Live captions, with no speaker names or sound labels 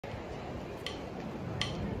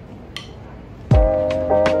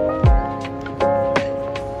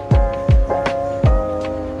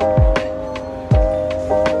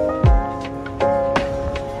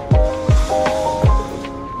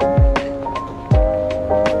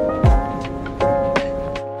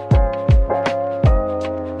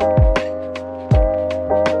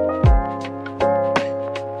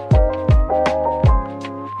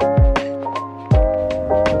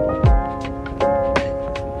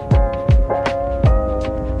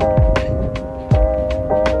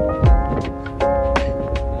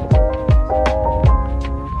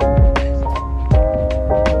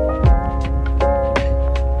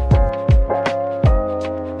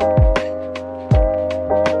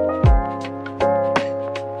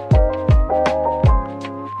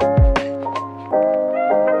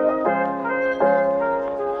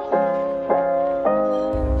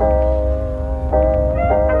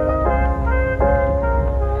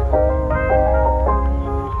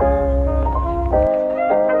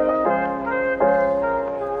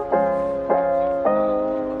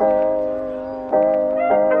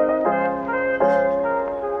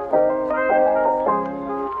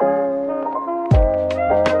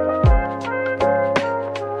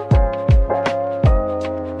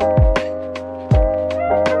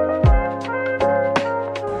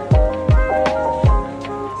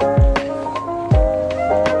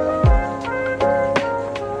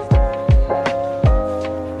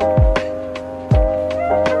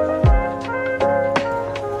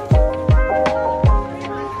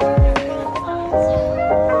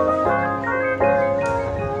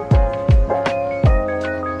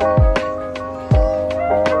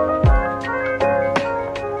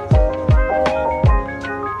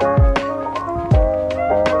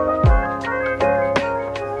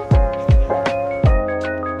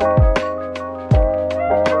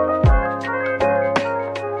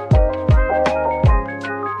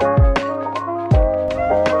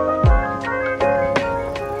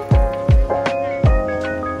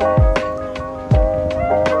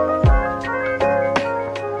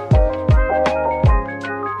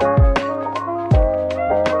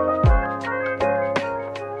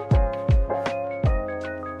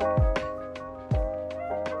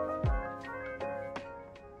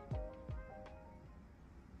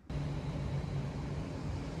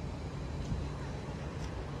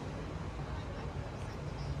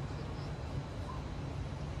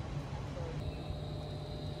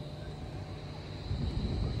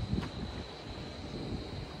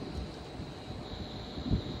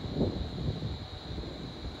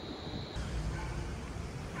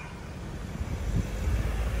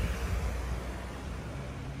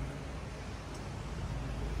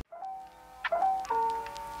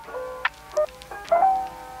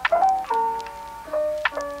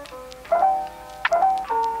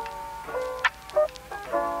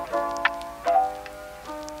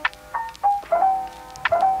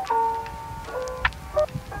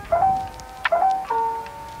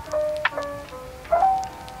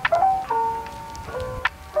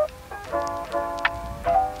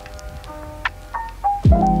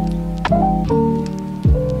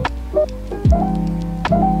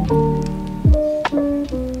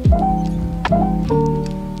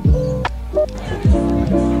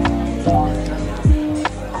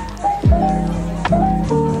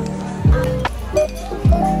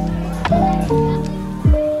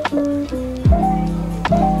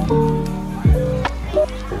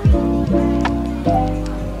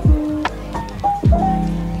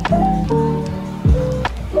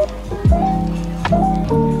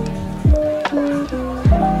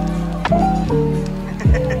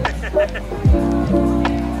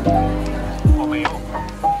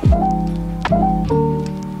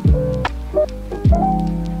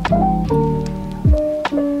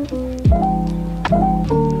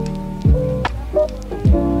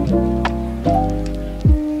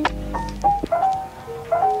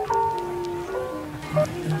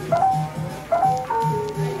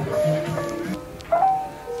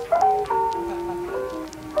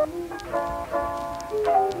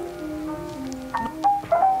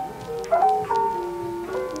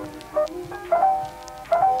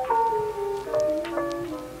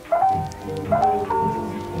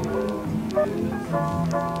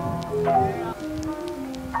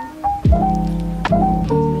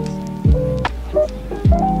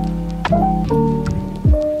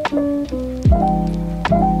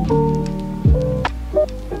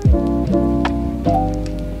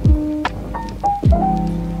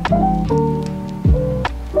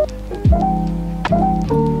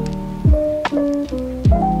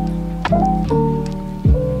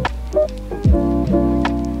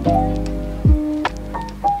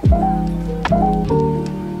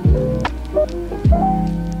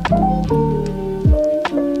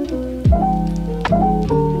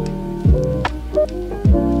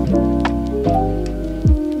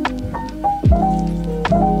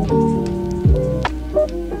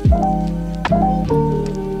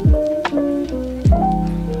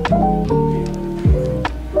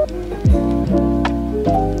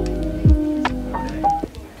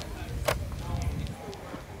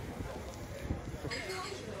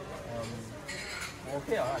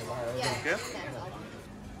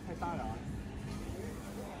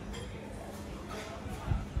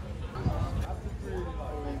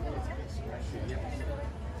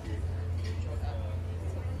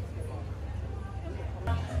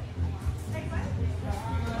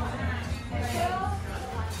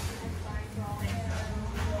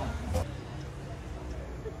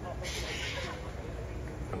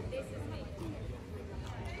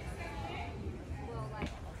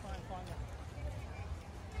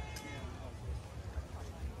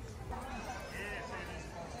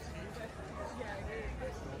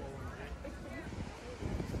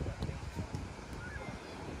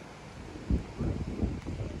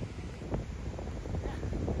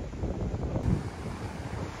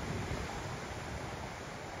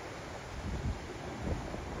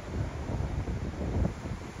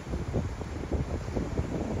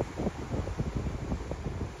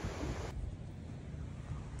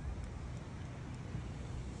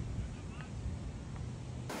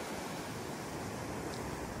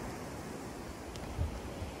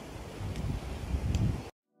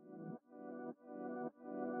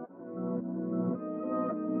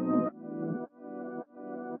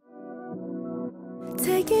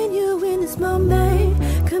Taking you in this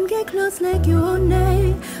moment, come get close like you own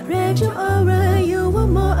name. Read your aura, you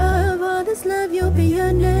want more of all this love, you'll be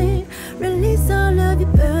your name. Release all of your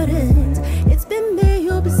burdens, it's been me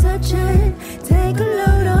you'll be searching. Take a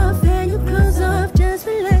load off and your clothes off, just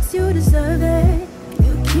relax, you deserve it.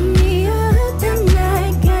 You keep me up at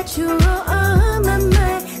night, got you all on my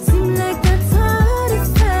mind. Seem like that's hard to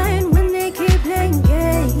find when they keep playing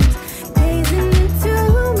games. Gazing into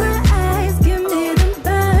my eyes, give me the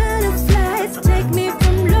butterflies. Take me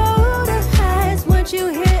from low to highs, what you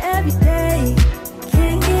hear every day.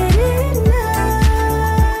 Can't get enough.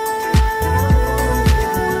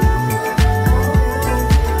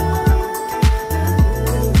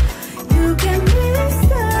 You get me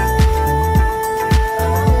stuck.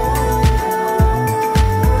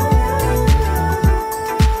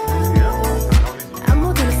 I'm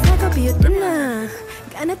more than a snack, I'll be a dinner.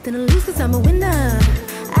 Got nothing to lose cause I'm a winner.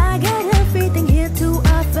 I got everything here to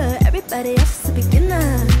offer, everybody else is a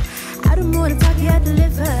beginner. I do more than talk, yeah, I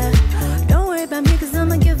deliver. Don't worry about me cause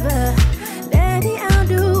I'm a giver. Daddy, I'll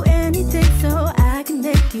do anything so I can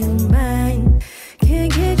make you mine.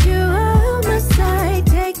 Can't get you out my sight,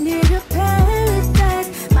 take me to paradise.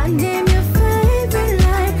 My name, your favorite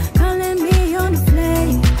line, calling me on the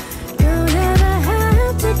flame. Don't ever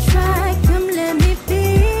have to try, come let me be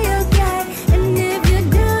your guy. And if you're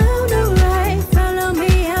down to ride, follow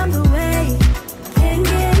me on the way. Can't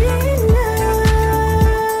get enough.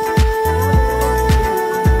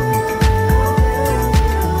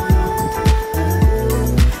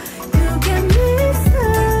 You get me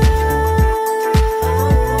stuck.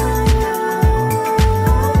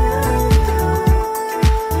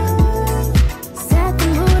 Set the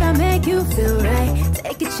mood, I make you feel right.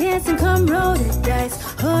 Take a chance and come roll the dice.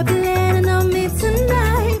 Hope you're landing on me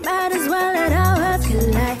tonight. Might as well let our hearts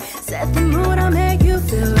collide. Set the mood, I'll make you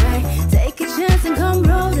feel right. Take a chance and come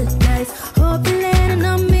roll the dice. Hope you're landing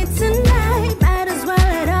on me tonight. Might as well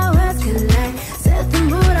let our hearts collide. Set the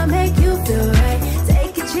mood, I'll make you feel right.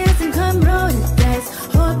 Take a chance and come roll the dice.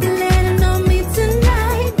 Hope you're landing on me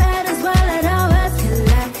tonight. Might as well let our hearts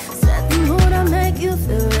collide. Set the mood, I'll make you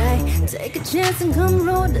feel right. Take a chance and come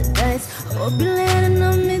roll the dice. Hope you're landing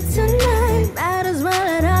on me tonight. Might as well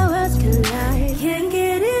let our hearts collide. Can't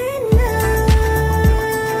get enough.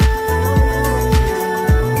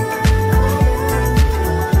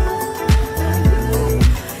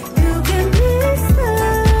 You get me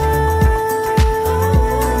stuck.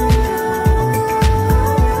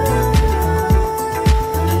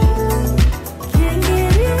 Can't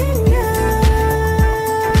get enough.